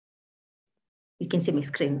You can see my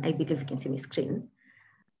screen. I believe you can see my screen.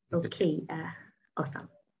 Okay, awesome.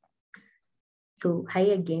 So hi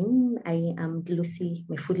again, I am Lucy,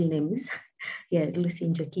 my full names. Lucy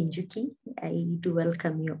Njoki Njuki. I do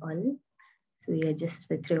welcome you all. So we are just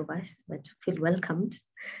the three of us, but feel welcomed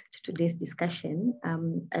to today's discussion.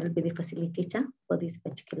 I'll be the facilitator for this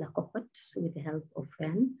particular cohort with the help of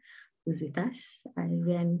Ryan, who's with us.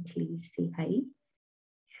 Ryan, please say hi.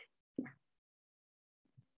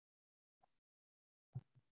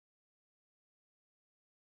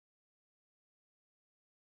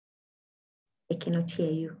 I cannot hear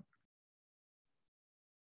you.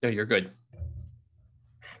 No, you're good.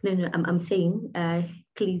 No, I'm saying,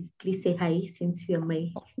 please say hi since you are my,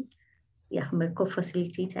 my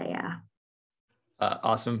co-facilitator, yeah.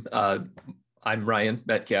 Awesome. I'm Ryan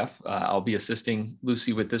Metcalf. I'll be assisting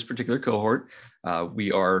Lucy with this particular cohort.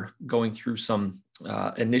 We are going through some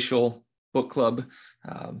initial book club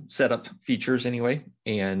setup features anyway,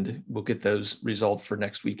 and we'll get those resolved for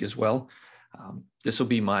next week as well. This will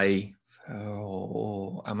be my,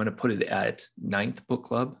 I'm going to put it at 9th book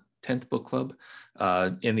club, 10th book club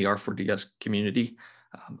in the R4DS community.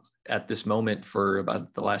 At this moment, for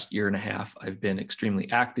about the last year and a half, I've been extremely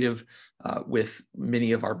active with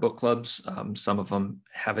many of our book clubs. Some of them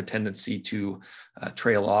have a tendency to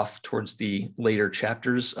trail off towards the later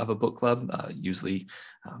chapters of a book club. Usually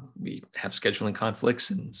we have scheduling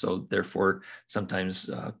conflicts, and so therefore sometimes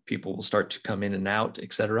people will start to come in and out,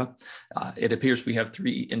 etc. It appears we have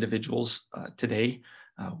 3 individuals today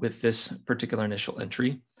with this particular initial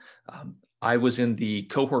entry. I was in the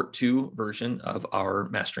cohort 2 version of our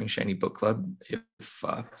Mastering Shiny book club. If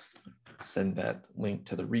send that link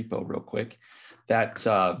to the repo real quick. That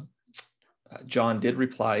John did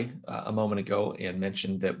reply a moment ago and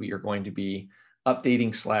mentioned that we are going to be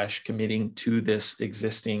updating / committing to this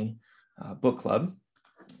existing book club.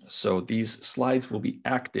 So these slides will be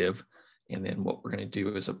active, and then what we're going to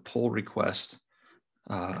do is a pull request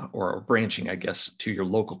or branching, I guess, to your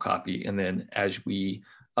local copy, and then as we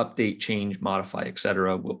update, change, modify,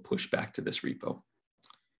 etc., we'll push back to this repo.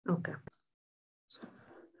 Okay.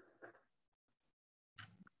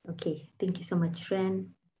 Okay, thank you so much,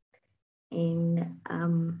 Ren. And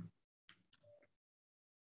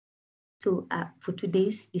so for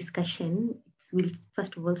today's discussion, we'll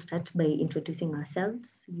first of all start by introducing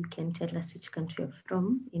ourselves. You can tell us which country you're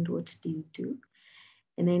from and what do you do.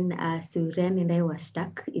 And then so Ren and I were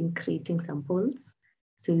stuck in creating some polls.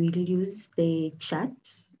 So we'll use the chat.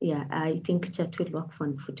 Yeah, I think chat will work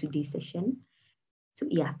for today's session. So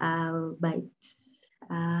yeah, but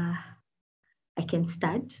I can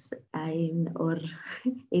start, or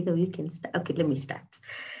either you can start. Okay, let me start.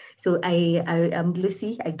 So I am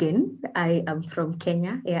Lucy again. I am from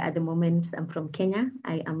Kenya. Yeah, at the moment I'm from Kenya.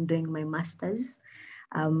 I am doing my master's,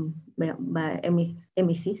 my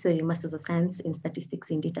MSc, sorry, Masters of Science in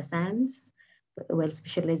Statistics in Data Science, while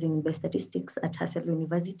specializing in biostatistics at Hadley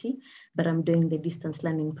University, but I'm doing the distance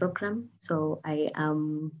learning program. So I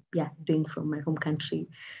am, doing from my home country.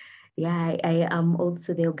 Yeah, I am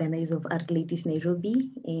also the organizer of Art Ladies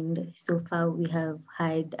Nairobi, and so far we have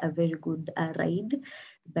had a very good ride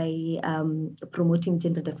by promoting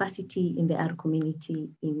gender diversity in the art community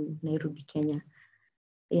in Nairobi, Kenya.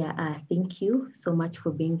 Yeah, thank you so much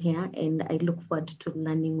for being here, and I look forward to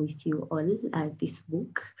learning with you all this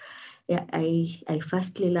book. Yeah, I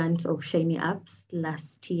firstly learned of Shiny apps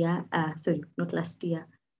last year, sorry, not last year,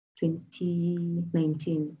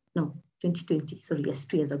 2019, no, 2020, sorry, yes,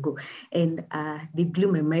 2 years ago. And they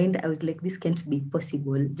blew my mind. I was like, this can't be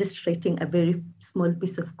possible. Just writing a very small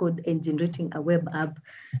piece of code and generating a web app,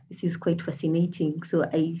 this is quite fascinating. So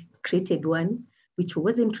I created one, which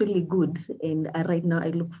wasn't really good. And right now I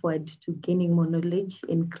look forward to gaining more knowledge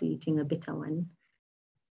and creating a better one.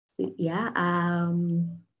 So, yeah,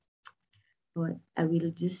 I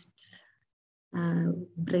will just,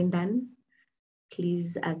 Brendan,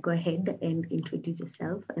 please go ahead and introduce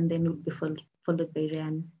yourself, and then we'll be followed by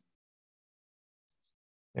Ryan.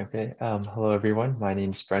 Okay, hello everyone, my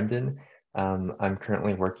name's Brendan. I'm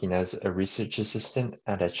currently working as a research assistant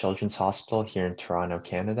at a children's hospital here in Toronto,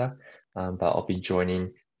 Canada, but I'll be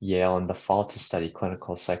joining Yale in the fall to study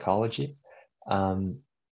clinical psychology. I'm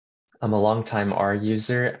a longtime R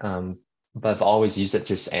user, but I've always used it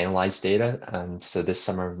to just analyze data. So this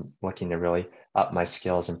summer I'm looking to really up my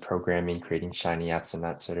skills in programming, creating Shiny apps and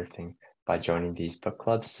that sort of thing by joining these book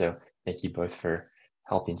clubs. So thank you both for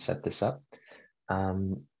helping set this up.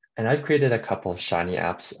 And I've created a couple of Shiny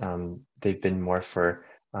apps. They've been more for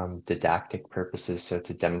didactic purposes, so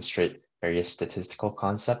to demonstrate various statistical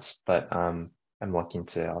concepts, but I'm looking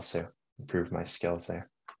to also improve my skills there.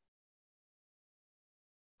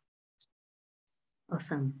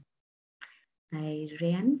 Awesome.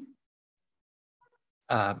 Ryan?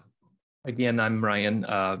 Again, I'm Ryan.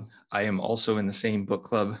 I am also in the same book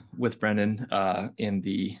club with Brendan in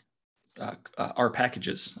the Our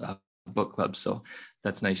Packages book club. So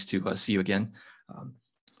that's nice to see you again.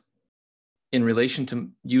 In relation to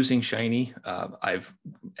using Shiny, I've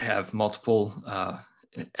have multiple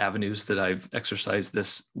avenues that I've exercised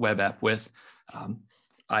this web app with.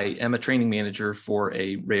 I am a training manager for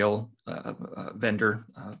a rail vendor,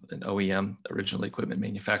 an OEM, original equipment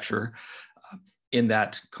manufacturer. In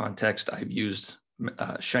that context, I've used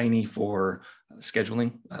Shiny for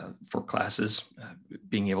scheduling for classes,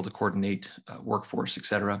 being able to coordinate workforce,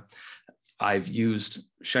 etc. I've used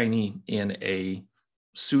Shiny in a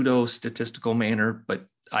pseudo statistical manner, but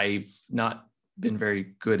I've not been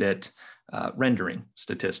very good at rendering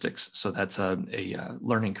statistics. So that's a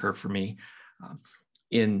learning curve for me.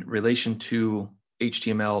 In relation to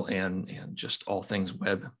HTML and just all things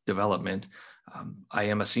web development, I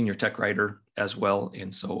am a senior tech writer as well.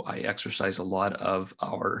 And so I exercise a lot of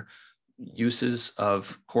our uses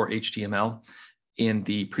of core HTML. In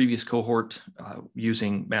the previous cohort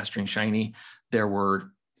using Mastering Shiny, there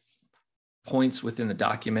were points within the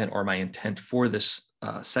document, or my intent for this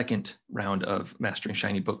second round of Mastering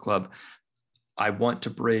Shiny book club. I want to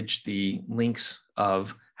bridge the links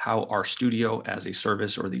of how our studio as a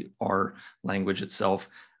service, or the R language itself,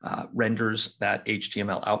 renders that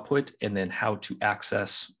HTML output, and then how to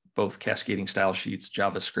access both cascading style sheets,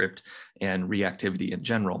 JavaScript, and reactivity in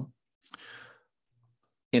general.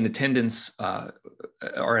 In attendance,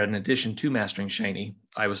 or in addition to Mastering Shiny,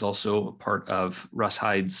 I was also part of Russ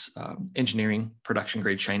Hyde's engineering production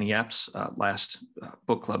grade Shiny apps last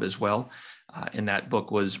book club as well. And that book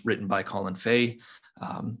was written by Colin Fay.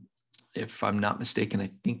 If I'm not mistaken,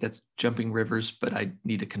 I think that's Jumping Rivers, but I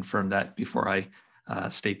need to confirm that before I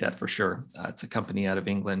state that for sure. It's a company out of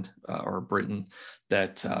England or Britain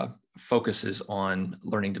that focuses on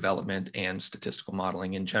learning development and statistical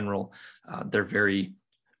modeling in general. They're very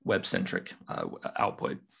web-centric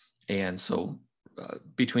output. And so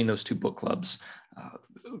between those two book clubs,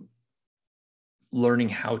 learning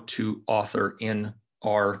how to author in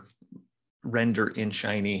R, render in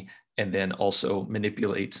Shiny, and then also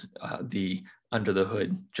manipulate the under the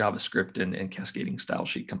hood JavaScript and cascading style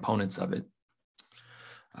sheet components of it.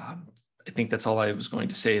 I think that's all I was going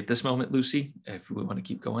to say at this moment, Lucy, if we want to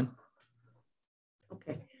keep going.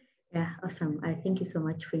 Okay, yeah, awesome. I thank you so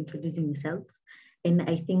much for introducing yourselves. And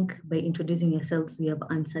I think by introducing yourselves, we have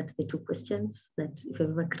answered the two questions that if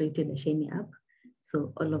you've ever created a Shiny app.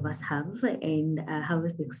 So all of us have, and how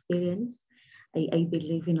was the experience? I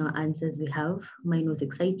believe in our answers we have. Mine was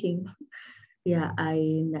exciting. Yeah,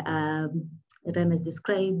 Ran has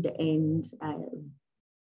described, and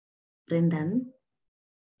Brendan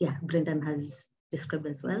has described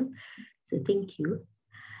as well. So thank you.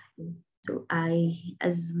 So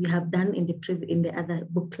as we have done in the other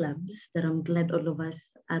book clubs that I'm glad all of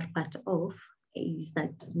us are part of, is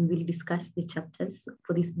that we will discuss the chapters.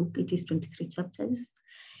 For this book, it is 23 chapters.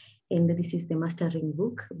 And this is the Mastering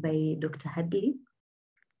book by Dr. Hadley.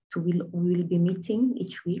 So we will be meeting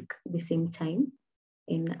each week at the same time.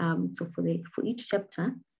 And so for each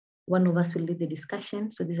chapter, one of us will lead the discussion.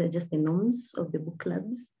 So these are just the norms of the book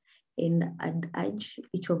clubs. And I'd urge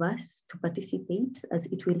each of us to participate, as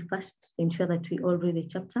it will first ensure that we all read the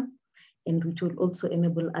chapter, and it will also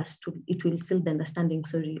enable us it will seal the understanding,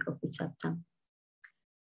 of the chapter.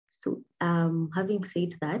 So having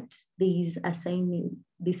said that, there is a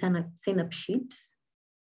sign up sheet,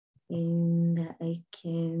 and I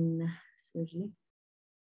can,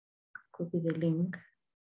 copy the link.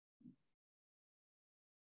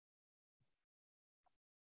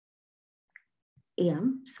 Yeah,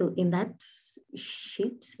 so in that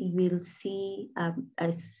sheet, you will see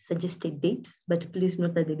a suggested date, but please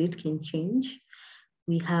note that the date can change.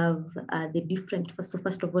 We have the different,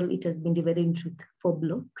 first of all, it has been divided into 4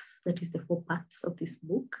 blocks. That is the 4 parts of this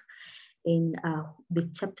book. And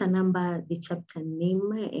the chapter number, the chapter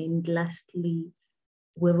name, and lastly,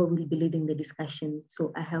 whoever will be leading the discussion.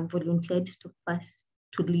 So I have volunteered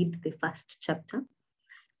to lead the first chapter.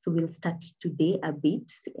 So we'll start today a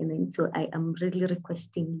bit, and then so I am really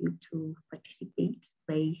requesting you to participate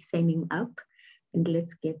by signing up, and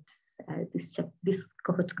let's get this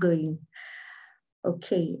cohort going.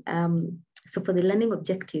 Okay, so for the learning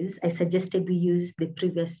objectives, I suggested we use the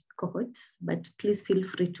previous cohorts, but please feel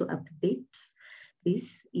free to update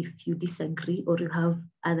this if you disagree or you have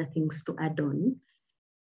other things to add on,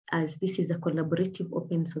 as this is a collaborative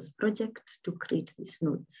open source project to create these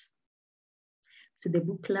notes. So the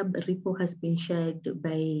book club repo has been shared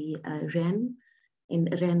by Ran, And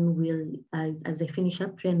Ren will, as I finish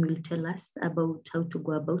up, Ren will tell us about how to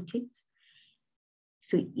go about it.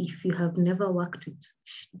 So if you have never worked with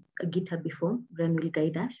a GitHub before, Ren will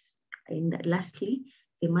guide us. And lastly,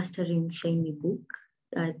 the Mastering Shiny book,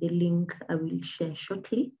 the link I will share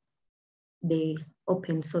shortly, the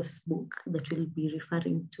open source book that we'll be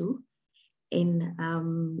referring to. And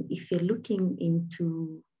if you're looking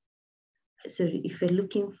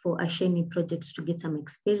for a Shiny project to get some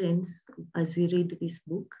experience as we read this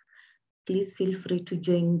book, please feel free to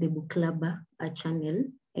join the Book Club channel.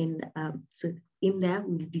 And so in there,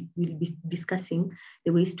 we'll be discussing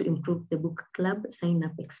the ways to improve the book club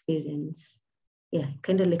sign-up experience. Yeah,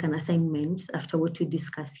 kind of like an assignment after what we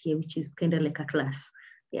discuss here, which is kind of like a class.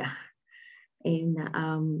 Yeah. And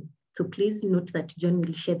so please note that John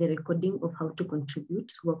will share the recording of how to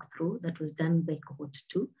contribute walkthrough that was done by Cohort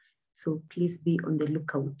 2. So please be on the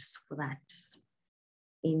lookout for that.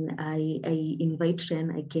 And I invite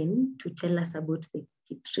Ren again to tell us about the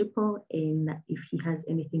Git repo and if he has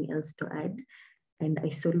anything else to add. And I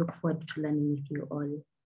so look forward to learning with you all.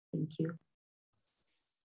 Thank you.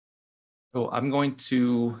 So I'm going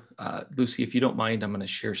to, Lucy, if you don't mind, I'm going to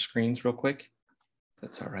share screens real quick.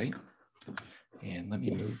 That's all right. And let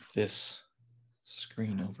me move this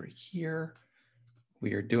screen over here.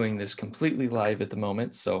 We are doing this completely live at the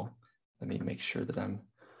moment. So let me make sure that I'm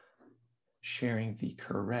sharing the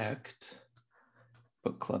correct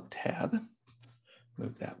book club tab.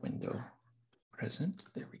 Move that window present.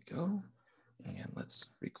 There we go. And let's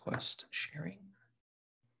request sharing.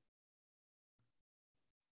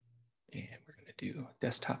 And we're going to do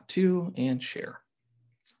desktop 2 and share.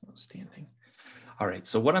 Outstanding. All right,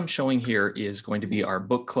 so what I'm showing here is going to be our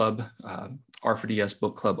book club, R4DS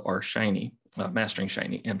book club, R Shiny, Mastering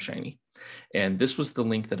Shiny, mshiny. And this was the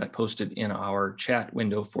link that I posted in our chat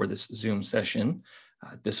window for this Zoom session.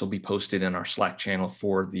 This will be posted in our Slack channel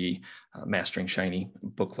for the Mastering Shiny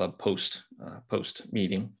book club post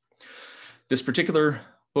meeting. This particular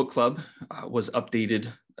book club was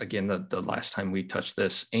updated again the last time we touched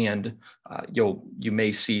this, and you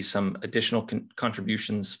may see some additional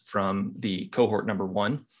contributions from the cohort number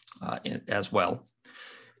 1 as well.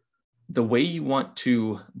 The way you want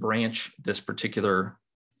to branch this particular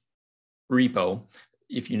repo,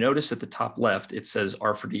 if you notice at the top left, it says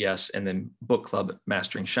R4DS and then book club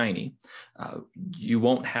Mastering Shiny. You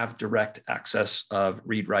won't have direct access of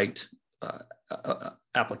read-write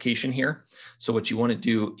application here. So what you want to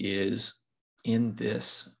do is in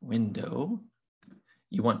this window,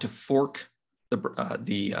 you want to fork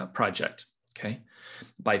the project, okay?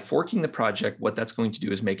 By forking the project, what that's going to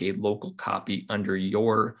do is make a local copy under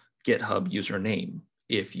your GitHub username.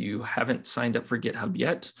 If you haven't signed up for GitHub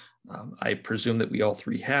yet, I presume that we all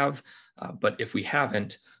 3 have, but if we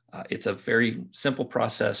haven't, it's a very simple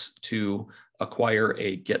process to acquire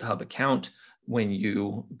a GitHub account. When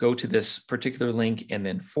you go to this particular link and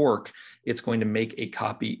then fork, it's going to make a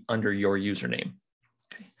copy under your username.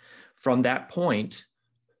 Okay. From that point,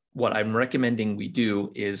 what I'm recommending we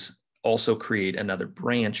do is also create another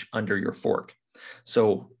branch under your fork.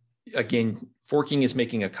 So again, forking is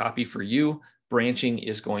making a copy for you. Branching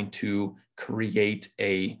is going to create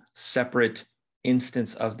a separate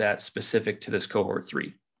instance of that specific to this cohort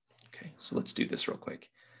 3. Okay, so let's do this real quick.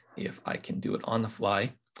 If I can do it on the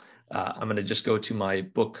fly. I'm going to just go to my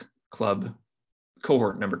book club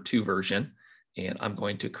cohort number 2 version, and I'm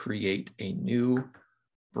going to create a new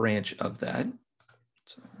branch of that.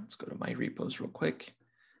 So let's go to my repos real quick,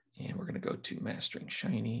 and we're going to go to Mastering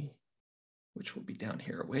Shiny, which will be down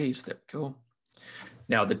here a ways. There we go.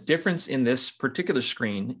 Now, the difference in this particular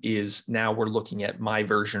screen is now we're looking at my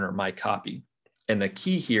version or my copy. And the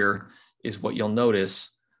key here is what you'll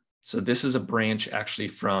notice. So this is a branch actually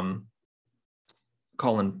from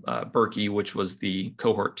Colin Berkey, which was the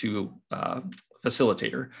cohort 2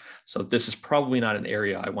 facilitator. So this is probably not an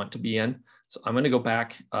area I want to be in. So I'm going to go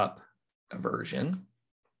back up a version.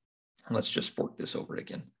 Let's just fork this over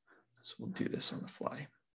again. So we'll do this on the fly.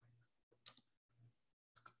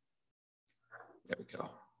 There we go.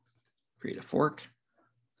 Create a fork.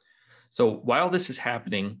 So while this is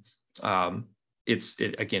happening, again,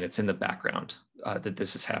 it's in the background that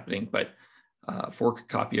this is happening, but fork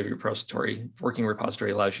copy of your repository. Forking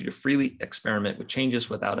repository allows you to freely experiment with changes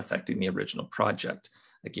without affecting the original project.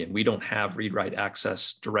 Again, we don't have read-write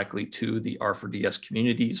access directly to the R4DS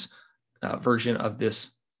communities version of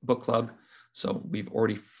this book club. So we've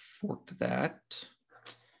already forked that.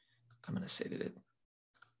 I'm going to say that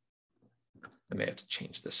I may have to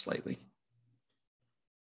change this slightly.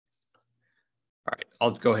 All right,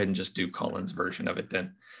 I'll go ahead and just do Colin's version of it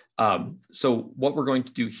then. So what we're going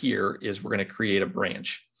to do here is we're going to create a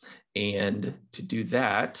branch. And to do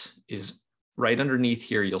that is right underneath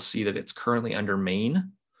here, you'll see that it's currently under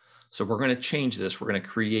main. So we're going to change this. We're going to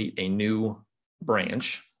create a new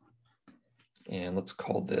branch. And let's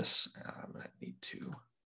call this, I need to.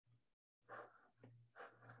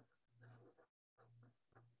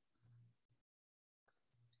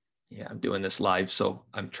 Yeah, I'm doing this live, so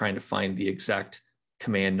I'm trying to find the exact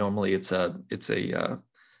command. Normally it's a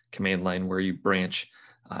command line where you branch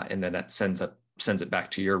and then that sends it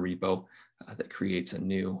back to your repo that creates a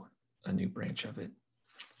new branch of it.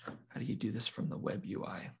 How do you do this from the web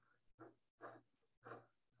UI?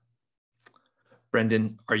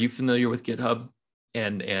 Brendan, are you familiar with GitHub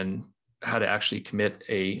and how to actually commit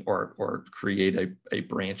or create a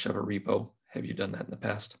branch of a repo? Have you done that in the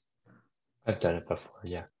past? I've done it before,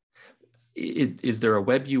 yeah. Is there a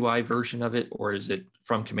web UI version of it, or is it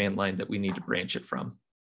from command line that we need to branch it from?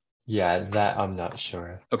 Yeah, that I'm not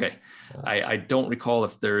sure. Okay, I don't recall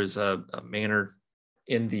if there is a manner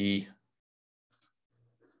in the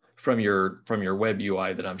from your web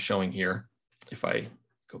UI that I'm showing here. If I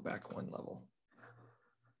go back one level.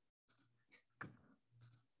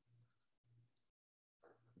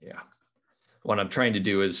 Yeah, what I'm trying to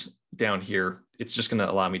do is down here, it's just going to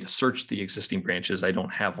allow me to search the existing branches. I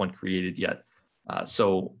don't have one created yet.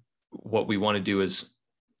 So what we want to do is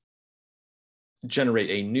generate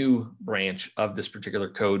a new branch of this particular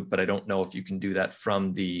code, but I don't know if you can do that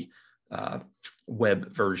from the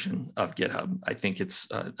web version of GitHub. I think it's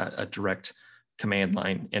a direct command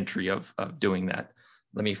line entry of doing that.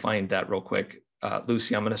 Let me find that real quick.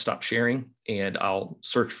 Lucy, I'm going to stop sharing and I'll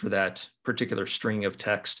search for that particular string of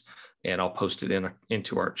text and I'll post it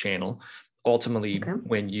into our channel. Ultimately, okay,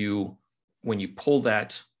 when you pull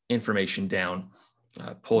that information down,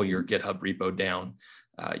 pull your GitHub repo down,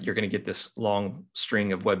 you're going to get this long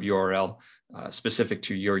string of web URL specific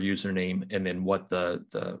to your username and then what the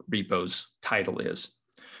repo's title is.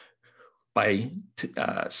 By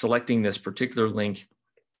selecting this particular link,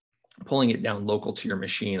 pulling it down local to your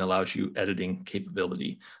machine allows you editing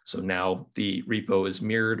capability. So now the repo is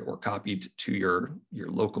mirrored or copied to your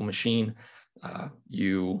local machine.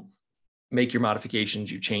 You make your modifications,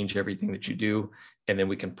 you change everything that you do, and then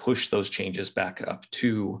we can push those changes back up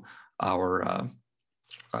to our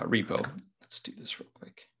repo. Let's do this real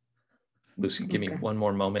quick. Lucy, give me one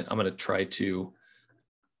more moment. I'm going to try to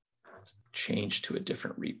change to a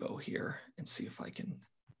different repo here and see if I can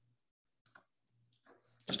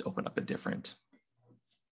just open up a different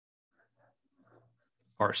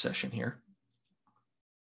R session here.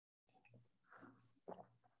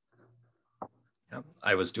 Yeah,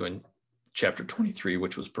 I was doing chapter 23,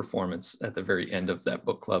 which was performance at the very end of that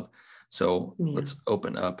book club. So let's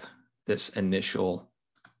open up this initial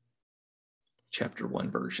chapter 1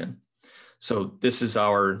 version. So this is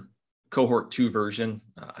our cohort 2 version.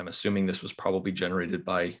 I'm assuming this was probably generated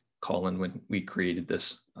by Colin when we created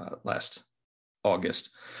this last August.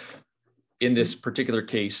 In this particular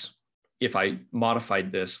case, if I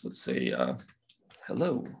modified this, let's say,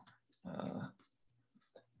 hello,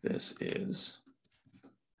 this is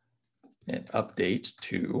an update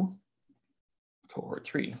to cohort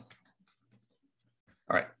 3.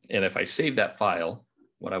 All right, and if I save that file,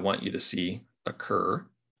 what I want you to see occur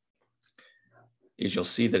is you'll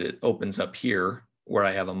see that it opens up here where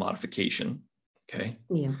I have a modification, okay?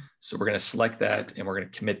 Yeah. So we're gonna select that and we're gonna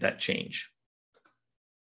commit that change.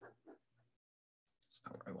 That's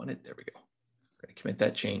not where I want it, there we go. We're gonna commit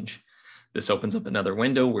that change. This opens up another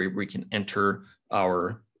window where we can enter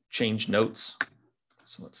our change notes.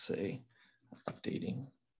 So let's say updating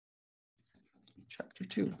chapter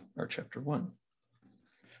 2 or chapter 1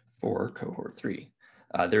 for cohort 3.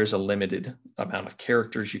 There's a limited amount of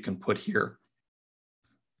characters you can put here.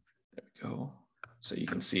 There we go. So you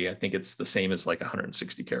can see, I think it's the same as like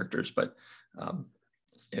 160 characters, but,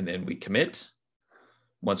 and then we commit.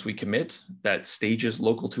 Once we commit, that stage is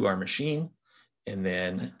local to our machine. And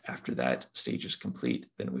then after that stage is complete,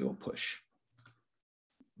 then we will push.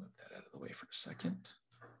 Move that out of the way for a second.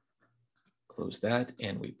 Close that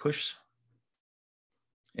and we push.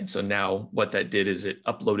 And so now what that did is it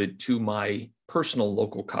uploaded to my personal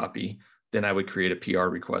local copy. Then I would create a PR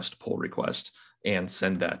request, pull request, and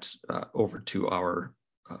send that over to our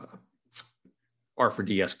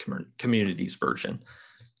R4DS communities version.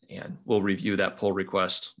 And we'll review that pull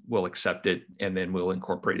request, we'll accept it, and then we'll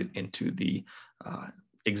incorporate it into the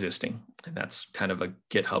existing. And that's kind of a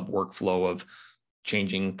GitHub workflow of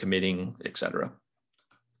changing, committing, et cetera.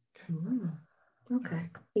 Okay,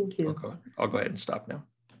 thank you. I'll go ahead and stop now.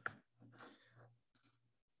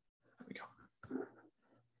 There we go.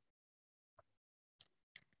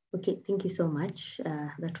 Okay, thank you so much.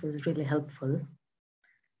 That was really helpful.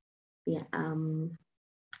 Yeah.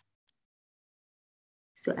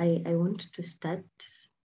 So I want to start,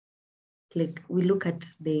 like we look at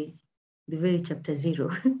the very chapter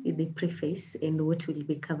 0 in the preface and what we'll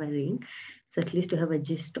be covering. So at least we have a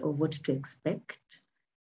gist of what to expect.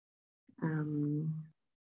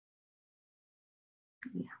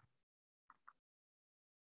 Yeah.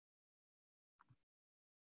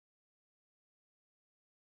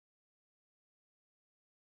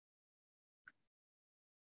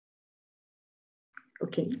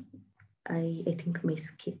 Okay. I think my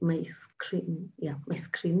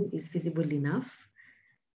screen is visible enough.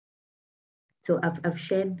 So I've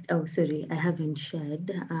shared, oh, sorry, I haven't shared.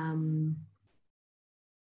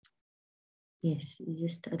 Yes, you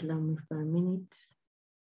just allow me for a minute.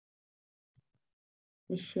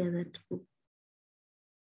 Let's share that book.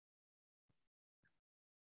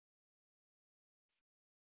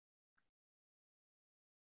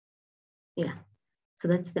 Yeah, so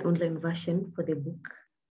that's the online version for the book.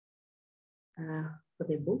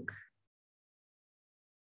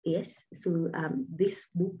 Yes, so this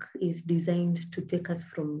book is designed to take us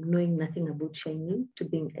from knowing nothing about Shiny to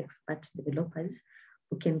being expert developers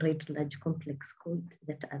who can write large complex code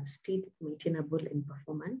that are still maintainable and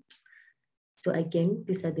performant. So again,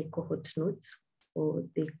 these are the cohort notes for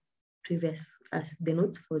the previous, the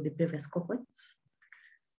notes for the previous cohorts.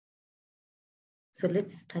 So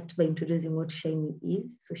let's start by introducing what Shiny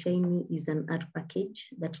is. So Shiny is an art package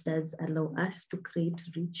that does allow us to create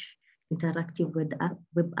rich interactive web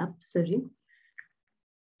apps. So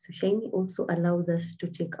Shiny also allows us to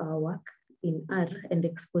take our work in R and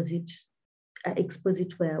expose it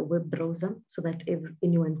via a web browser so that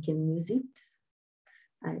anyone can use it.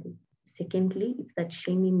 Secondly, it's that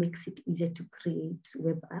Shiny makes it easier to create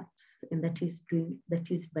web apps, and that is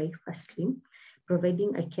by firstly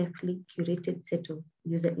providing a carefully curated set of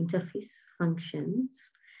user interface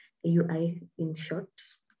functions, UI in short,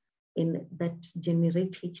 and that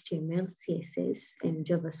generate HTML, CSS, and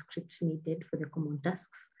JavaScript needed for the common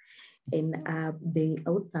tasks. And the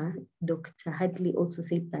author, Dr. Hadley, also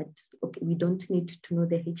said that, okay, we don't need to know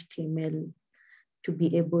the HTML to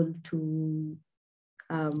be able to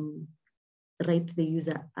write the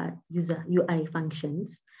user UI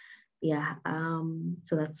functions. Yeah,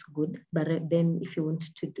 so that's good. But then if you want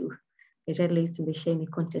to do, I realized in the Shiny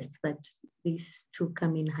contests that these two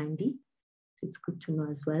come in handy. So it's good to know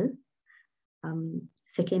as well.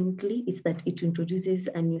 Secondly, it's that it introduces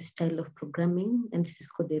a new style of programming, and this is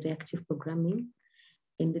called the reactive programming.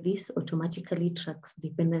 And this automatically tracks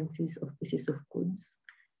dependencies of pieces of codes.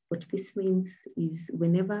 What this means is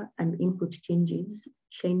whenever an input changes,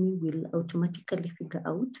 Shiny will automatically figure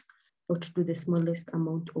out how to do the smallest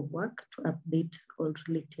amount of work to update all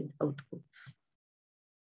related outputs.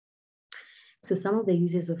 So some of the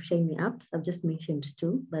uses of Shiny apps, I've just mentioned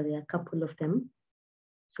two, but there are a couple of them.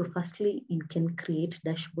 So firstly, you can create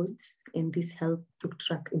dashboards, and this helps to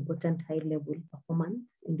track important high-level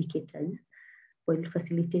performance indicators while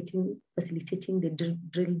facilitating the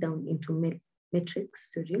drill down into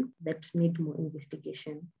metrics that need more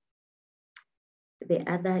investigation. The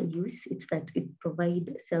other use is that it provides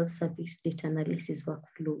self-service data analysis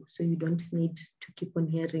workflow. So you don't need to keep on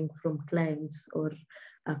hearing from clients or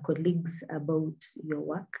colleagues about your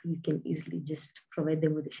work. You can easily just provide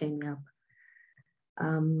them with the Shiny app.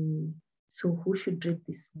 So who should read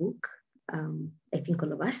this book? I think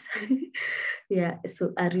all of us. Yeah,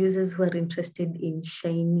 so our users who are interested in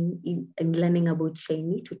Shiny, in learning about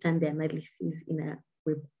Shiny to turn the analysis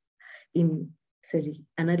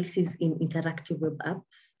analysis in interactive web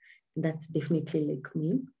apps. That's definitely like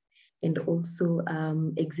me. And also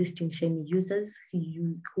existing Shiny users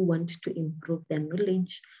who want to improve their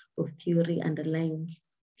knowledge of theory underlying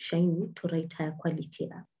Shiny to write higher quality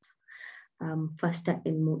apps faster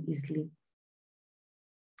and more easily.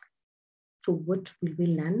 So what will we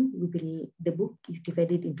learn? The book is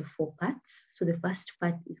divided into 4 parts. So the first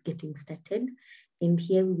part is getting started. And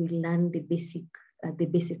here we will learn the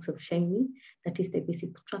basics of Shiny. That is the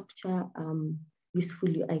basic structure, useful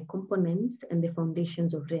UI components, and the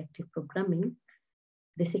foundations of reactive programming.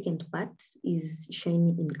 The second part is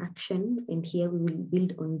Shiny in action. And here we will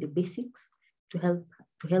build on the basics to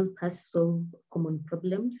help us solve common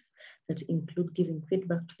problems that include giving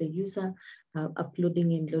feedback to the user,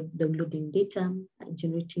 uploading and downloading data,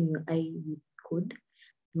 generating UI with code,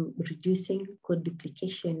 reducing code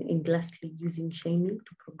duplication, and lastly, using Shiny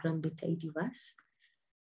to program the tidyverse.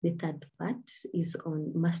 The third part is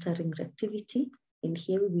on mastering reactivity, and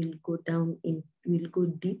here we'll go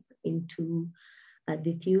deep into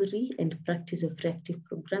the theory and practice of reactive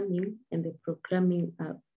programming and the programming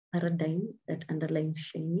paradigm that underlines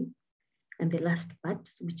Shiny. And the last part,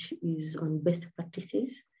 which is on best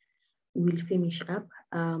practices, we'll finish up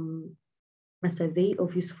a survey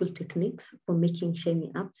of useful techniques for making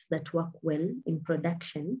Shiny apps that work well in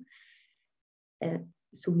production.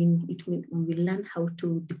 So we will learn how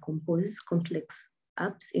to decompose complex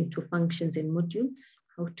apps into functions and modules,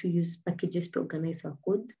 how to use packages to organize our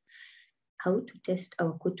code, how to test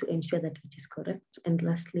our code to ensure that it is correct, and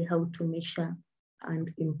lastly, how to measure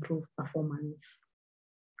and improve performance.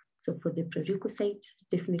 So for the prerequisites,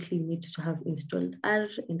 definitely you need to have installed R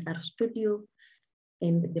and RStudio,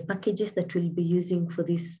 and the packages that we'll be using for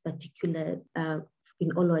this particular,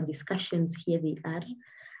 in all our discussions here, they are,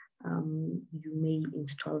 you may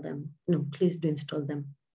install them. No, please do install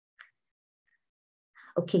them.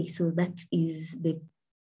 Okay, so that is the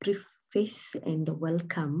preface and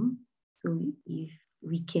welcome. So if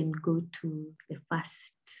we can go to the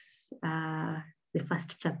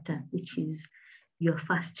first chapter, which is your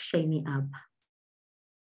first Shiny app.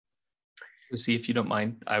 Lucy, if you don't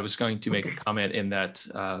mind, I was going to make a comment in that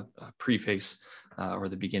preface or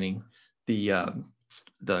the beginning.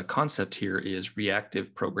 The concept here is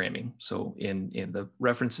reactive programming. So in the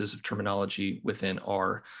references of terminology within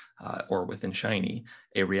R or within Shiny,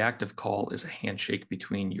 a reactive call is a handshake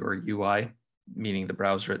between your UI, meaning the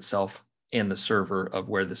browser itself, and the server of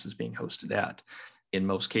where this is being hosted at. In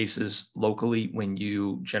most cases, locally, when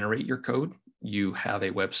you generate your code, you have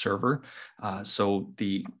a web server. So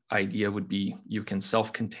the idea would be you can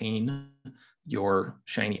self-contain your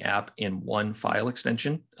Shiny app in one file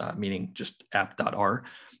extension, meaning just app.r.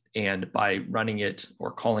 And by running it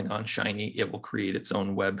or calling on Shiny, it will create its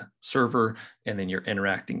own web server, and then you're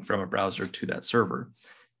interacting from a browser to that server.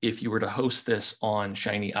 If you were to host this on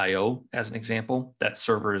Shiny.io, as an example, that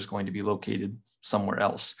server is going to be located somewhere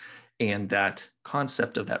else. And that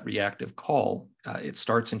concept of that reactive call, it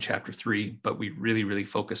starts in chapter 3, but we really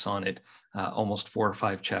focus on it almost 4 or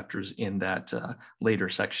 5 chapters in that later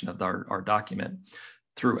section of our document.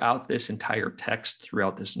 Throughout this entire text,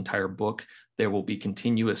 throughout this entire book, there will be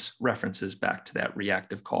continuous references back to that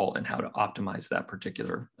reactive call and how to optimize that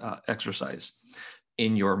particular exercise.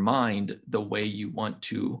 In your mind, the way you want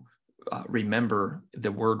to remember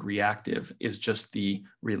the word reactive is just the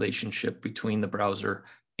relationship between the browser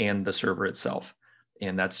and the server itself.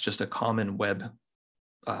 And that's just a common web,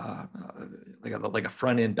 like a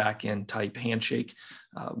front end, back end type handshake,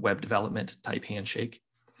 web development type handshake.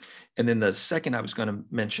 And then the second I was going to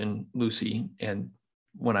mention, Lucy, and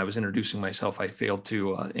when I was introducing myself, I failed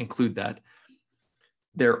to include that.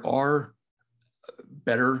 There are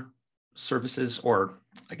better services, or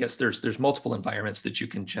I guess there's multiple environments that you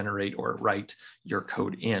can generate or write your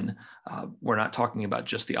code in. We're not talking about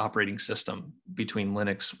just the operating system between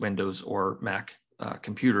Linux, Windows, or Mac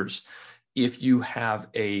computers. If you have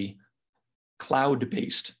a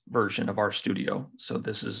cloud-based version of RStudio, so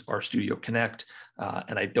this is RStudio Connect,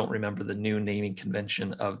 and I don't remember the new naming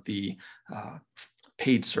convention of the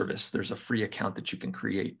paid service. There's a free account that you can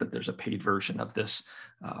create, but there's a paid version of this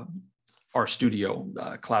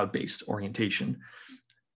RStudio cloud-based orientation.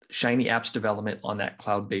 Shiny apps development on that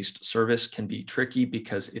cloud-based service can be tricky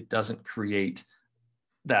because it doesn't create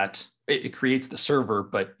that, it creates the server,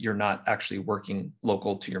 but you're not actually working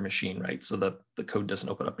local to your machine, right? So the code doesn't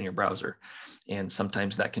open up in your browser. And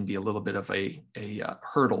sometimes that can be a little bit of a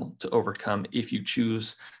hurdle to overcome if you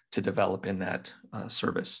choose to develop in that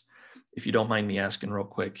service. If you don't mind me asking real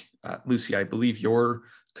quick, Lucy, I believe your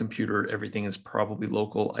computer, everything is probably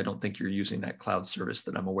local. I don't think you're using that cloud service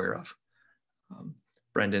that I'm aware of.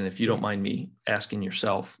 Brendan, if you don't mind me asking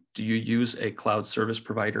yourself, do you use a cloud service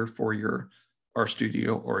provider for your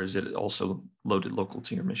RStudio, or is it also loaded local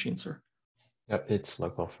to your machine, sir? Yep, it's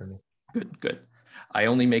local for me. Good. I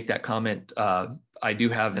only make that comment. I do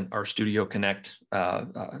have an RStudio Connect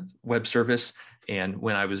web service. And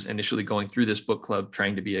when I was initially going through this book club,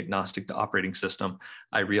 trying to be agnostic to operating system,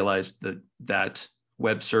 I realized that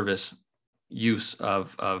web service use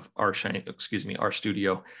of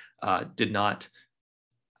RStudio did not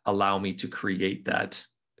allow me to create that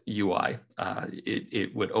UI.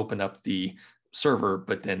 It would open up the server,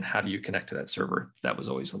 but then how do you connect to that server? That was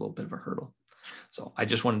always a little bit of a hurdle. So I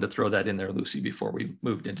just wanted to throw that in there, Lucy, before we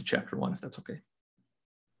moved into chapter 1, if that's okay.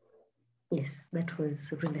 Yes, that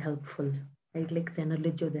was really helpful. I like the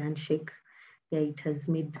knowledge of the handshake. Yeah, it has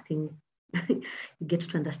made things, you get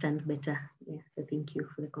to understand better. Yeah, so thank you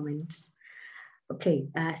for the comments. Okay,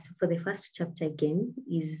 so for the first chapter again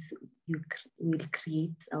is we'll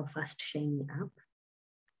create our first Shiny app.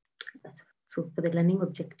 So for the learning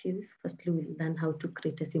objectives, firstly, we'll learn how to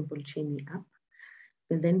create a simple Shiny app.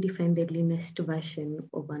 We'll then define the leanest version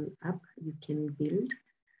of an app you can build.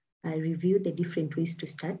 I review the different ways to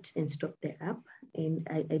start and stop the app, and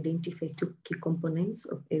I identify 2 key components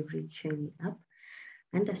of every Shiny app,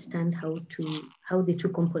 understand how the 2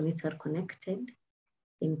 components are connected,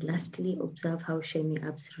 and lastly, observe how Shiny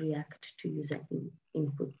apps react to user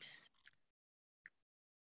inputs.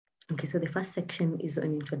 Okay, so the first section is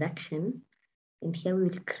on introduction, and here we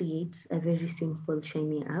will create a very simple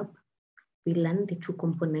Shiny app. We learn the 2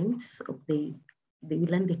 components of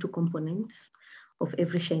of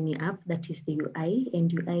every Shiny app, that is the UI,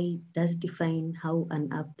 and UI does define how an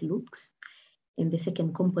app looks. And the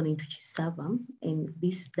second component, which is server, and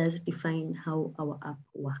this does define how our app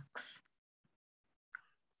works.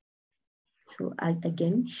 So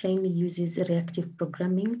again, Shiny uses reactive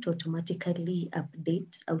programming to automatically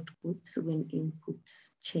update outputs when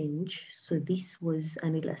inputs change. So this was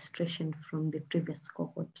an illustration from the previous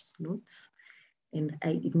cohort notes, and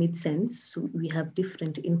it made sense. So we have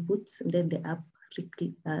different inputs, and then the app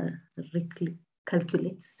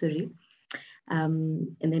calculates,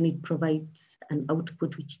 and then it provides an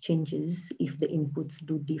output which changes if the inputs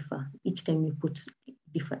do differ. Each time you put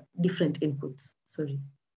different inputs,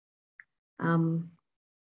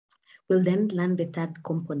 We'll then learn the third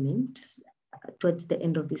component towards the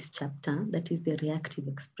end of this chapter, that is the reactive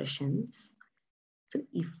expressions. So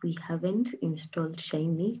if we haven't installed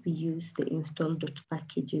Shiny, we use the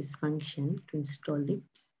install.packages function to install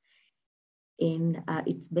it. And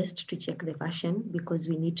it's best to check the version because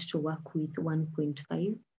we need to work with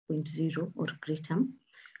 1.5.0 or greater.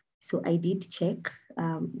 So I did check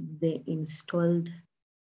the installed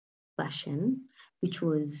version, which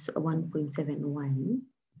was 1.71.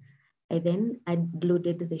 I then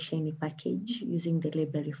loaded the Shiny package using the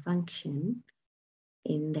library function,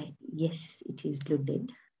 and yes, it is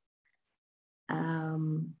loaded.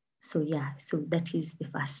 So that is the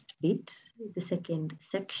first bit. The second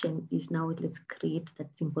section is now let's create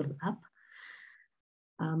that simple app.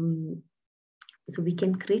 So we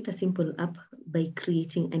can create a simple app by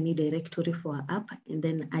creating a new directory for our app and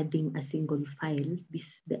then adding a single file,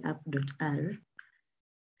 the app.r.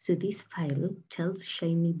 So this file tells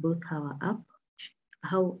Shiny both how our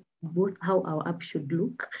app should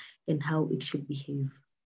look and how it should behave.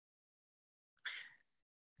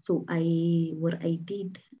 So what I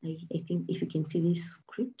did, I think if you can see this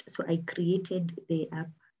script, so I created the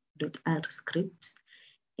app.r script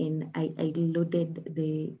and I loaded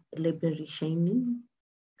the library Shiny.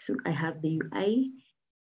 So I have the UI,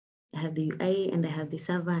 and I have the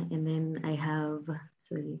server, and then I have,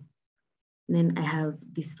 then I have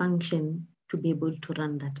this function to be able to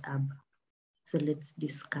run that app. So let's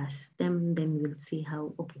discuss them, then we'll see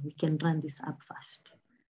how, okay, we can run this app first.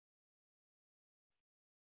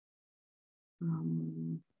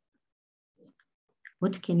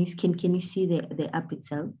 What can you see the app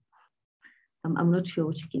itself? I'm not sure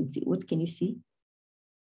what you can see. What can you see?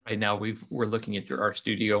 Right now, we're looking at your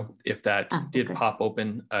RStudio. If that did pop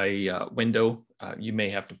open a window, you may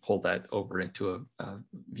have to pull that over into a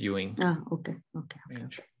viewing. Okay.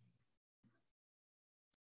 Range.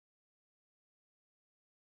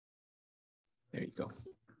 There you go.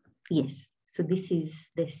 Yes. So this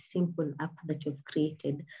is the simple app that you've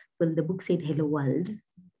created. Well, the book said hello world,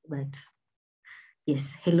 but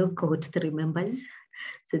yes, hello Cohort 3 members.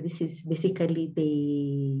 So this is basically the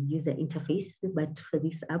user interface, but for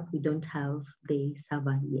this app, we don't have the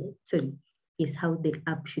server yet. Sorry, yes, how the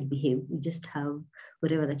app should behave. We just have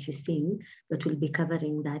whatever that you're seeing, but we'll be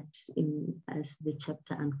covering that as the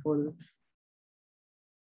chapter unfolds.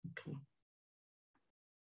 Okay.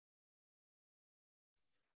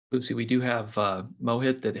 Lucy, we do have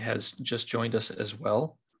Mohit that has just joined us as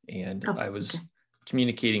well. And I was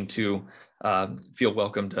communicating to feel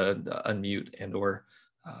welcome to unmute and or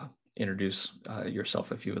introduce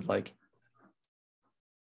yourself if you would like.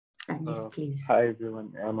 Yes, please. Hi,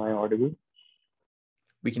 everyone. Am I audible?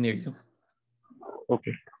 We can hear you.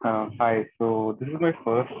 Okay. Hi. So this is my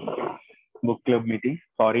first book club meeting.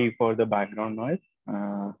 Sorry for the background noise.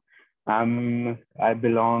 I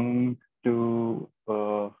belong to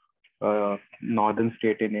northern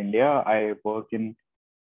state in India. I work in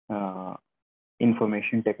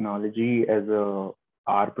information technology as a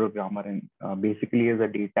R programmer and basically as a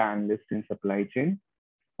data analyst in supply chain.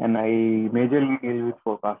 And I majorly deal with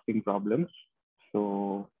forecasting problems.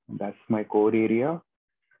 So that's my core area.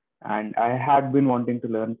 And I had been wanting to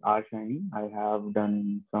learn R Shiny. I have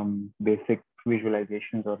done some basic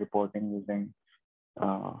visualizations or reporting using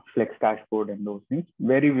Flex dashboard and those things.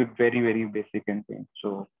 Very, very basic and things.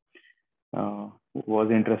 So was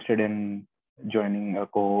interested in joining a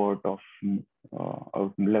cohort of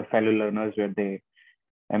fellow learners where they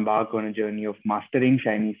embark on a journey of mastering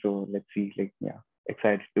Shiny. So let's see,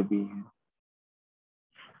 excited to be here.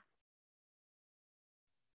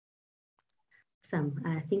 Awesome.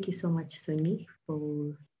 Thank you so much, Soni,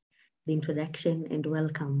 for the introduction and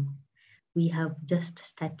welcome. We have just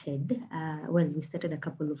started, well, we started a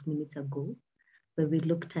couple of minutes ago, where we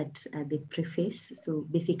looked at the preface. So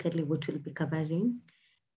basically what we'll be covering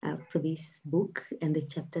for this book and the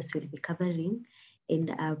chapters we'll be covering.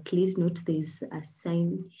 And please note there's a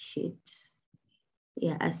sign sheet,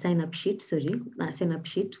 a sign-up sheet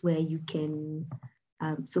where you can,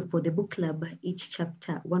 so for the book club, each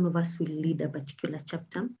chapter, one of us will lead a particular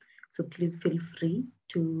chapter. So please feel free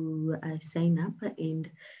to sign up. And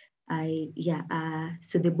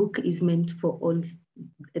so the book is meant for all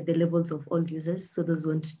the levels of all users. So those who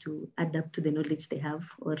want to adapt to the knowledge they have,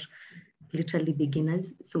 or literally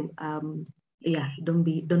beginners. So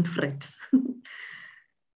don't fret.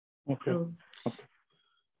 Okay.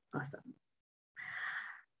 Awesome.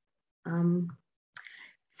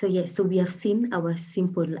 So we have seen our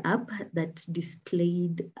simple app that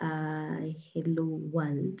displayed hello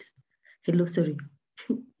world. Hello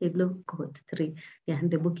Cohort 3. Yeah, and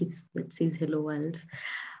the book that says hello world.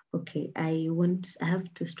 Okay, I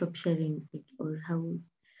have to stop sharing it, or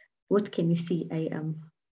what can you see? I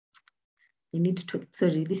need to,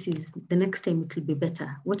 sorry, this is, the next time it will be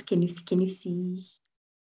better. What can you see? Can you see?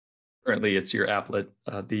 Currently it's your applet,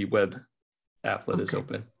 the web applet is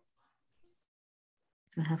open.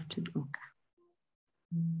 So I have to,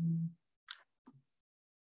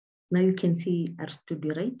 Now you can see our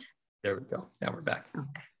studio, right? There we go. Now we're back.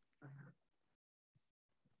 Okay.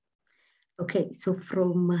 Okay, so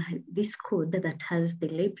from this code that has the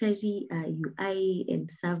library, UI, and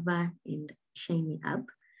server, and Shiny app.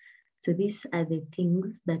 So these are the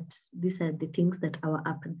things that our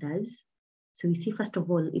app does. So we see, first of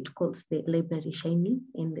all, it calls the library Shiny,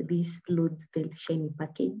 and this loads the Shiny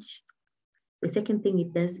package. The second thing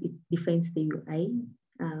it does, it defines the UI,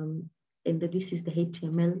 and this is the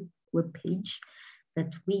HTML web page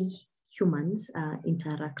that we humans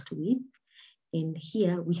interact with. And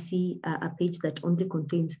here we see a page that only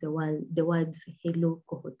contains the words hello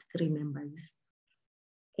Cohort 3 members.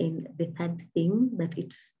 And the third thing that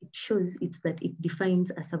it shows is that it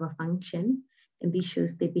defines a server function, and this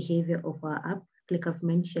shows the behavior of our app. Like I've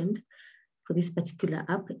mentioned, for this particular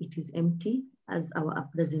app, it is empty, as our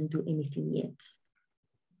app doesn't do anything yet.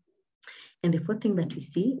 And the fourth thing that we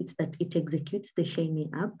see is that it executes the Shiny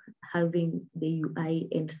app, having the UI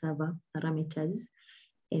and server parameters.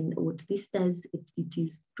 And what this does, it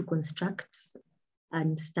is to construct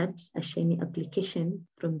and start a Shiny application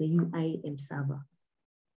from the UI and server.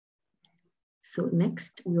 So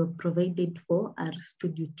next, we are provided for our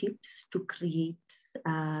studio tips to create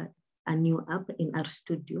a new app in our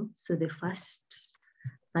studio. So the first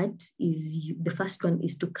one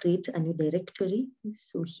is to create a new directory.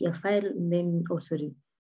 So here, file, and then, it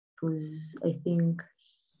was, I think,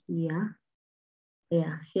 here,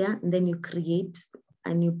 and then you create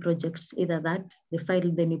a new project, either that, the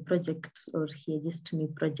file, the new project, or here, just a new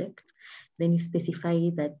project. Then you specify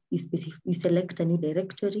that, you select a new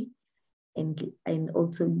directory, and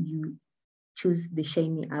also you choose the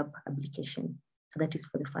Shiny app application. So that is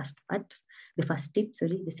for the first part, the first tip,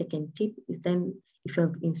 sorry. The second tip is then, if you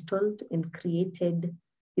have installed and created,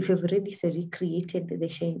 if you've already, created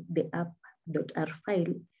the app.r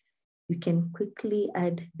file, you can quickly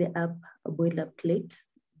add the app boilerplate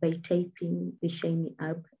by typing the Shiny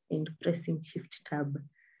app and pressing Shift Tab.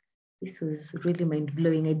 This was really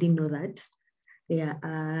mind-blowing. I didn't know that.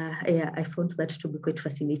 I found that to be quite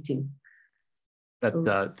fascinating.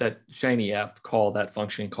 That Shiny app call, that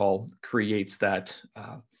function call, creates that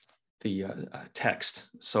the text.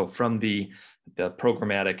 So from the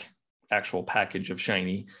programmatic actual package of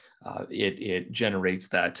Shiny, it generates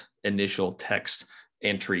that initial text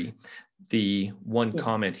entry. The one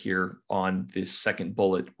comment here on this second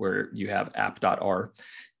bullet where you have app.r,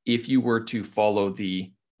 if you were to follow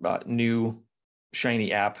the new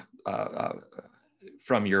Shiny app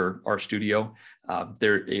from your RStudio,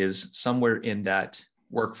 there is somewhere in that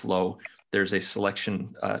workflow, there's a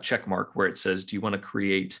selection check mark where it says, do you want to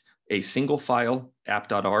create a single file,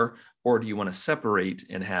 app.r, or do you want to separate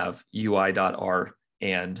and have UI.r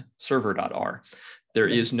and server.r? There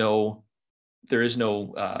is no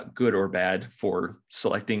good or bad for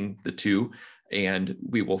selecting the two. And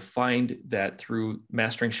we will find that through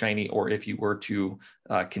mastering Shiny, or if you were to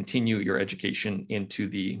continue your education into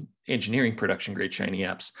the engineering production grade Shiny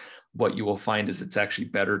apps, what you will find is it's actually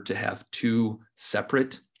better to have two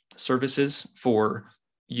separate services for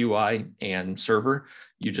UI and server.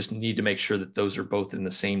 You just need to make sure that those are both in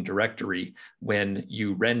the same directory when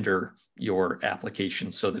you render your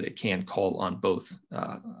application so that it can call on both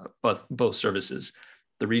services.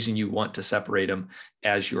 The reason you want to separate them,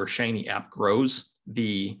 as your Shiny app grows,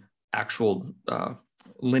 the actual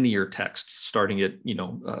linear text starting at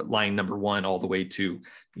line number 1 all the way to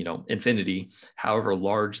infinity, however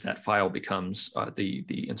large that file becomes,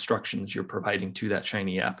 the instructions you're providing to that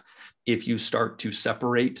Shiny app, if you start to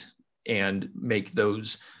separate and make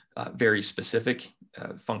those very specific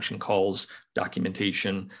function calls,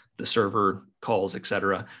 documentation, the server calls,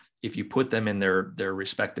 etc., if you put them in their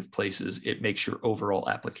respective places, it makes your overall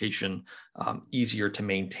application easier to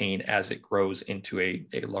maintain as it grows into a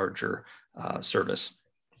larger service.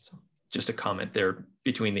 So just a comment there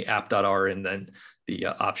between the app.r and then the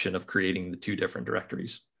option of creating the 2 different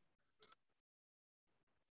directories.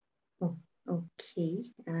 Oh, okay.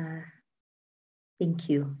 Thank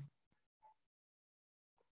you.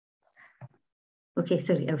 Okay,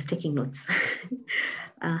 sorry, I was taking notes.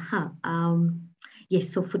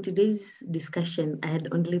 Yes, so for today's discussion, I had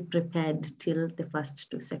only prepared till the first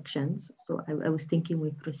 2 sections. So I was thinking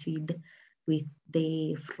we proceed with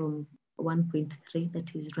the from 1.3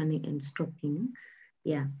 that is running and stopping.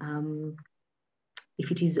 Yeah,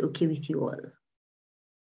 if it is okay with you all.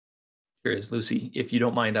 Here is Lucy. If you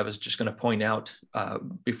don't mind, I was just going to point out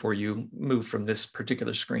before you move from this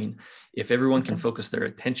particular screen, if everyone can focus their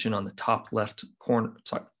attention on the top left corner,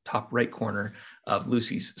 sorry, top right corner of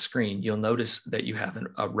Lucy's screen, you'll notice that you have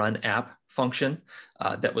a run app function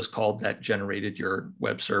that was called, that generated your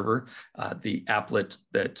web server, the applet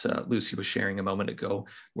that Lucy was sharing a moment ago,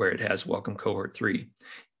 where it has welcome cohort 3.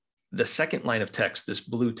 The second line of text, this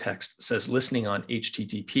blue text, says listening on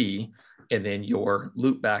HTTP, and then your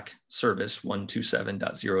loopback service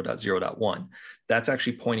 127.0.0.1. That's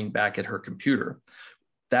actually pointing back at her computer.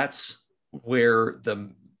 That's where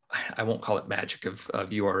I won't call it magic of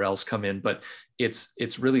URLs come in, but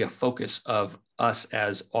it's really a focus of us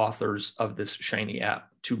as authors of this Shiny app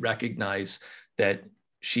to recognize that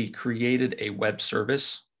she created a web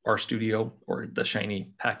service. RStudio, or the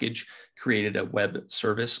Shiny package, created a web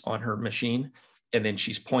service on her machine, and then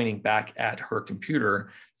she's pointing back at her computer,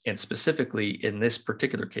 and specifically in this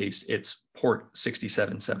particular case, it's port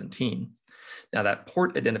 6717. Now that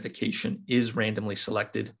port identification is randomly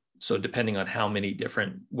selected, so depending on how many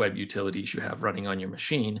different web utilities you have running on your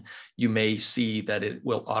machine, you may see that it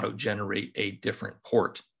will auto-generate a different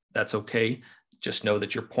port. That's okay. Just know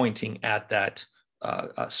that you're pointing at that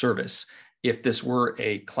service. If this were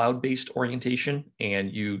a cloud-based orientation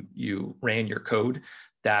and you ran your code,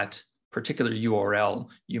 that particular URL,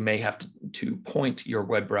 you may have to point your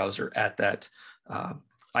web browser at that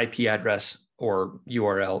IP address or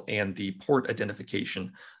URL and the port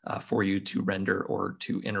identification for you to render or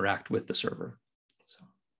to interact with the server. So,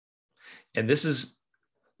 and this is,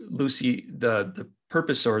 Lucy, the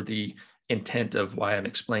purpose or the intent of why I'm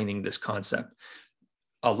explaining this concept.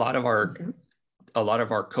 A lot of our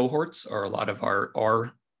cohorts, or a lot of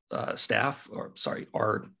our staff, or sorry,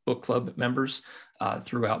 our book club members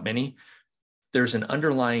throughout many, there's an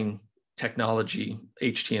underlying technology,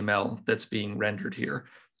 HTML, that's being rendered here.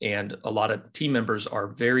 And a lot of team members are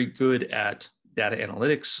very good at data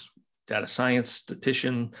analytics, data science,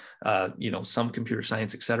 statistician, some computer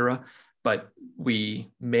science, et cetera. But we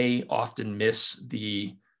may often miss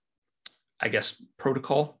the, I guess,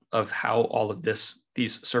 protocol of how all of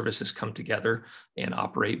these services come together and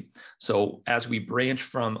operate. So as we branch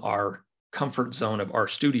from our comfort zone of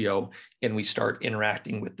RStudio and we start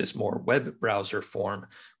interacting with this more web browser form,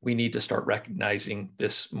 we need to start recognizing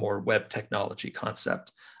this more web technology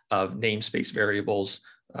concept of namespace variables,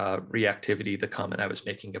 reactivity, the comment I was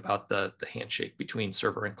making about the handshake between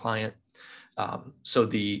server and client. So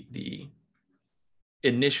the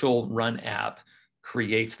initial run app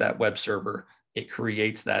creates that web server. It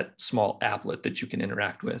creates that small applet that you can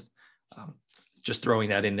interact with. Just throwing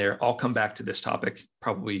that in there. I'll come back to this topic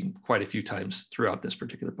probably quite a few times throughout this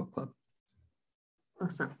particular book club.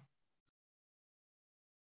 Awesome.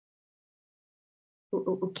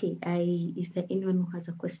 Okay, is there anyone who has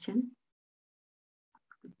a question?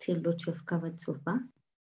 Tell what you have covered so far.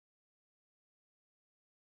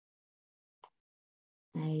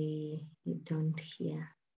 I don't hear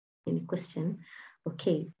any question.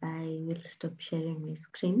 Okay, I will stop sharing my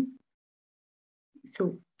screen.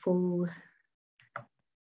 So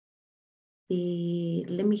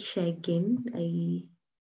let me share again.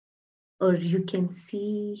 Or you can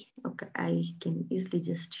see, okay, I can easily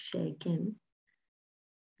just share again.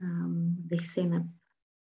 The sign up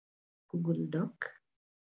Google Doc.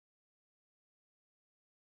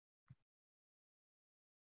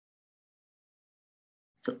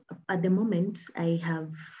 So at the moment, I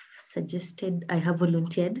have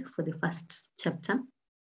volunteered for the first chapter.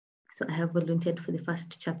 So I have volunteered for the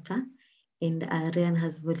first chapter, and Ryan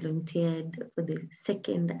has volunteered for the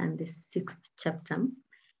second and the sixth chapter.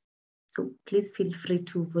 So please feel free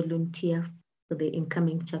to volunteer for the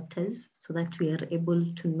incoming chapters so that we are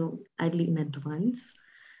able to know early in advance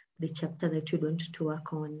the chapter that you want to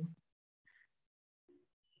work on.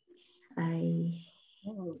 I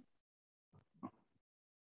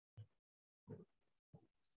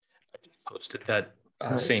posted that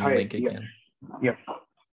same link again. Yeah.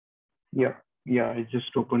 I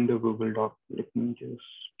just opened the Google Doc. Let me just.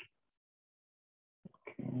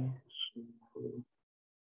 Okay.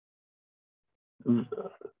 So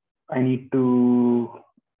I need to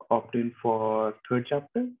opt in for third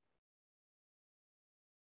chapter.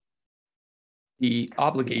 The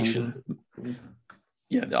obligation,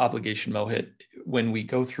 the obligation, Mohit, when we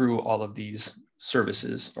go through all of these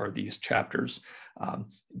services or these chapters,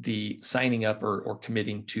 the signing up or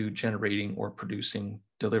committing to generating or producing,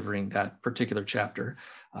 delivering that particular chapter,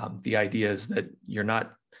 the idea is that you're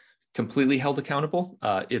not completely held accountable.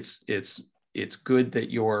 It's good that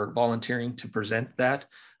you're volunteering to present that.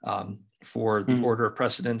 For the order of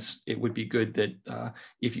precedence, it would be good that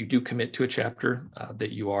if you do commit to a chapter,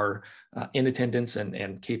 that you are in attendance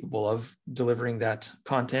and capable of delivering that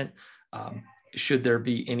content. Should there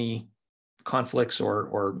be any conflicts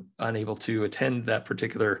or unable to attend that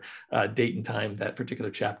particular date and time, that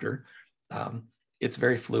particular chapter, it's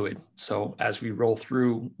very fluid. So as we roll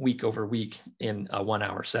through week over week in a 1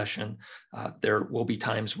 hour session, there will be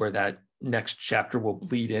times where that next chapter will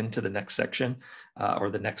bleed into the next section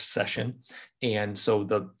or the next session. And so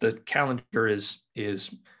the calendar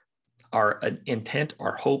is our intent,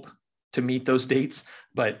 our hope to meet those dates,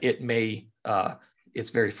 but it may,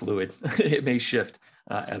 it's very fluid. It may shift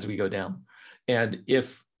as we go down. And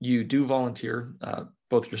if you do volunteer,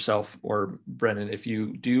 both yourself or Brennan, if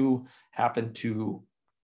you do happen to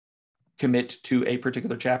commit to a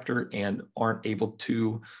particular chapter and aren't able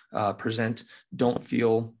to present, don't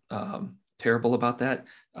feel terrible about that.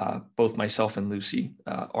 Both myself and Lucy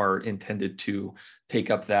are intended to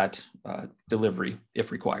take up that delivery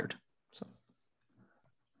if required. So.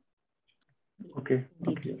 Okay.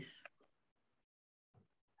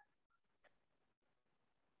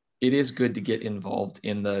 It is good to get involved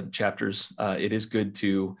in the chapters. It is good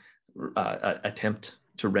to attempt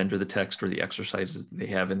to render the text or the exercises that they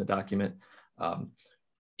have in the document.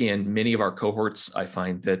 In many of our cohorts, I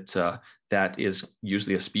find that that is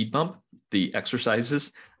usually a speed bump, the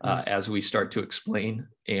exercises, as we start to explain.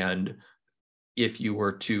 And if you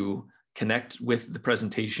were to connect with the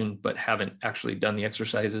presentation but haven't actually done the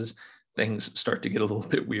exercises, things start to get a little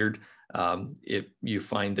bit weird. If you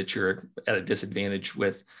find that you're at a disadvantage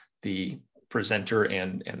with the presenter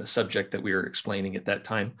and the subject that we were explaining at that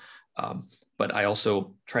time. But I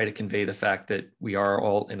also try to convey the fact that we are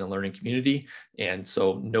all in a learning community. And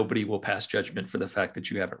so nobody will pass judgment for the fact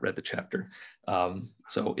that you haven't read the chapter.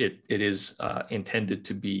 So it is intended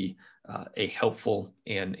to be a helpful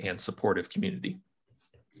and supportive community.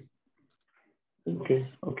 Okay.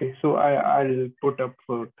 So I'll put up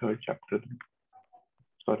for third chapter.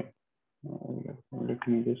 Sorry. Let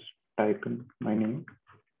me just type in my name.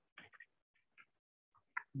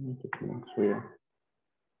 So yeah.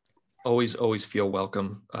 Always feel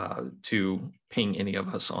welcome to ping any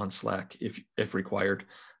of us on Slack if required.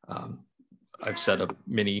 I've set up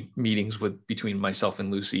many meetings between myself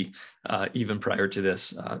and Lucy, even prior to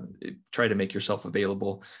this. Try to make yourself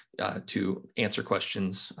available to answer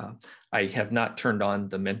questions. I have not turned on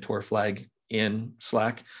the mentor flag in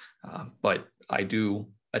Slack, but I do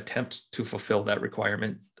attempt to fulfill that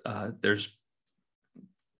requirement. There's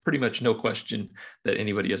pretty much no question that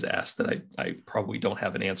anybody has asked that I probably don't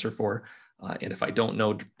have an answer for. And if I don't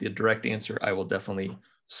know the direct answer, I will definitely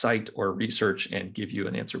cite or research and give you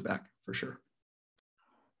an answer back for sure.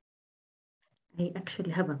 I actually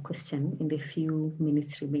have a question in the few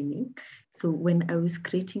minutes remaining. So when I was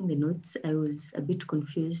creating the notes, I was a bit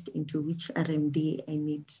confused into which RMD I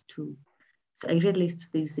need to. So I realized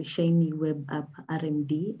there's the Shiny Web App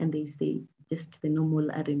RMD and there's just the normal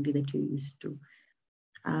RMD that you're used to.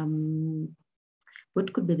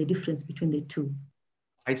 What could be the difference between the two?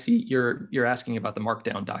 I see you're asking about the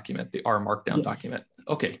Markdown document, the R Markdown document.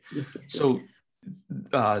 Okay. Yes. So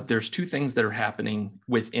there's two things that are happening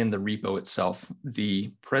within the repo itself.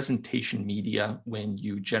 The presentation media, when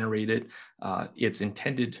you generate it, it's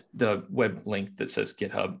intended, the web link that says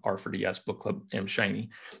GitHub, R4DS, Book Club, mshiny.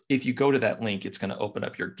 If you go to that link, it's going to open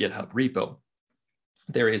up your GitHub repo.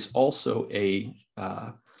 There is also a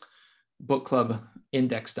book club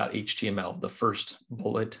index.html, the first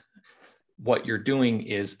bullet, what you're doing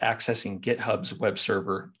is accessing GitHub's web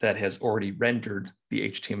server that has already rendered the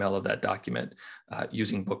HTML of that document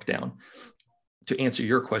using Bookdown. To answer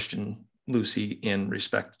your question, Lucy, in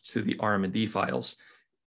respect to the RMD files,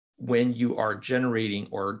 when you are generating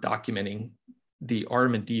or documenting the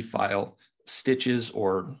RMD file, stitches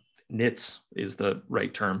or knits is the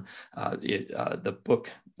right term. The book,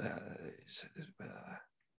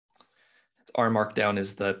 R Markdown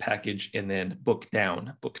is the package, and then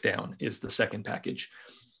Bookdown is the second package.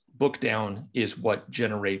 Bookdown is what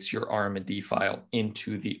generates your RMD file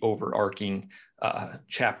into the overarching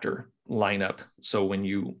chapter lineup. So when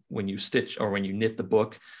you stitch or when you knit the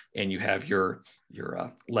book and you have your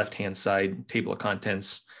left-hand side table of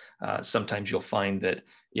contents, sometimes you'll find that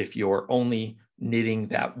if you're only knitting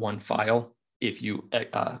that one file, if you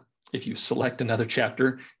select another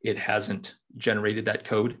chapter, it hasn't generated that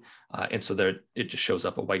code. And so there, it just shows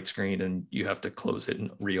up a white screen and you have to close it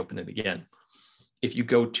and reopen it again. If you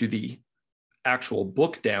go to the actual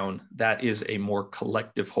Bookdown, that is a more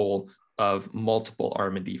collective whole of multiple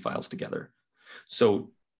RMD files together.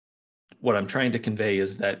 So what I'm trying to convey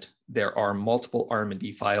is that there are multiple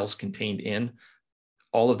RMD files contained in.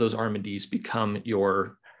 All of those RMDs become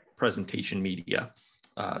your presentation media.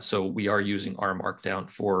 So we are using R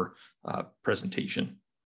Markdown for presentation.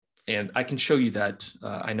 And I can show you that.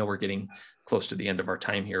 I know we're getting close to the end of our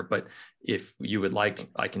time here, but if you would like,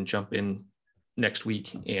 I can jump in next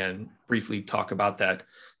week and briefly talk about that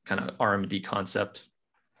kind of RMD concept,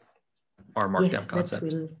 R Markdown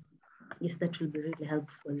concept. Yes, that will be really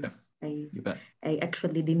helpful. Yeah, you bet. I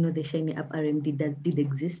actually didn't know the Shiny App RMD did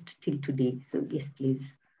exist till today. So yes,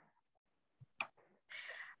 please.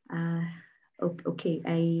 Okay,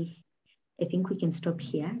 I think we can stop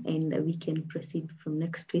here and we can proceed from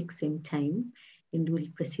next week, same time, and we'll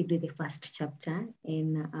proceed with the first chapter.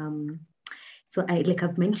 And so like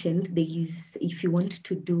I've mentioned, there is, if you want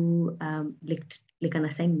to do like an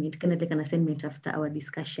assignment, kind of like an assignment after our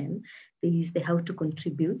discussion, there is the how to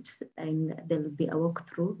contribute, and there will be a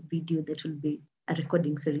walkthrough video that will be a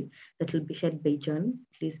recording, sorry, that will be shared by John.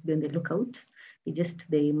 Please be on the lookout. It's just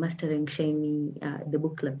the Mastering Shiny, the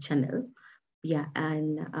book club channel. Yeah,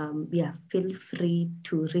 and yeah, feel free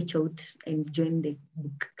to reach out and join the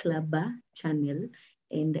book club channel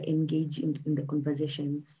and engage in the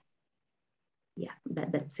conversations. Yeah,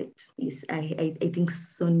 that's it. Yes, I think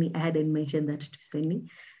Sonny, I hadn't mentioned that to Sonny,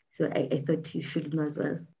 so I thought you should know as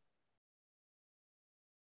well.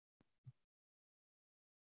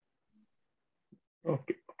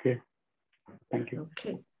 Okay. Thank you.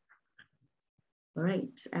 Okay. All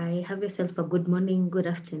right. I have yourself a good morning, good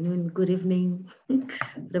afternoon, good evening,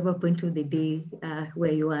 whatever point of the day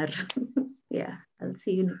where you are. Yeah, I'll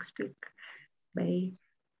see you next week. Bye.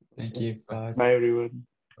 Thank you. Bye. Bye, everyone.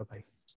 Bye-bye.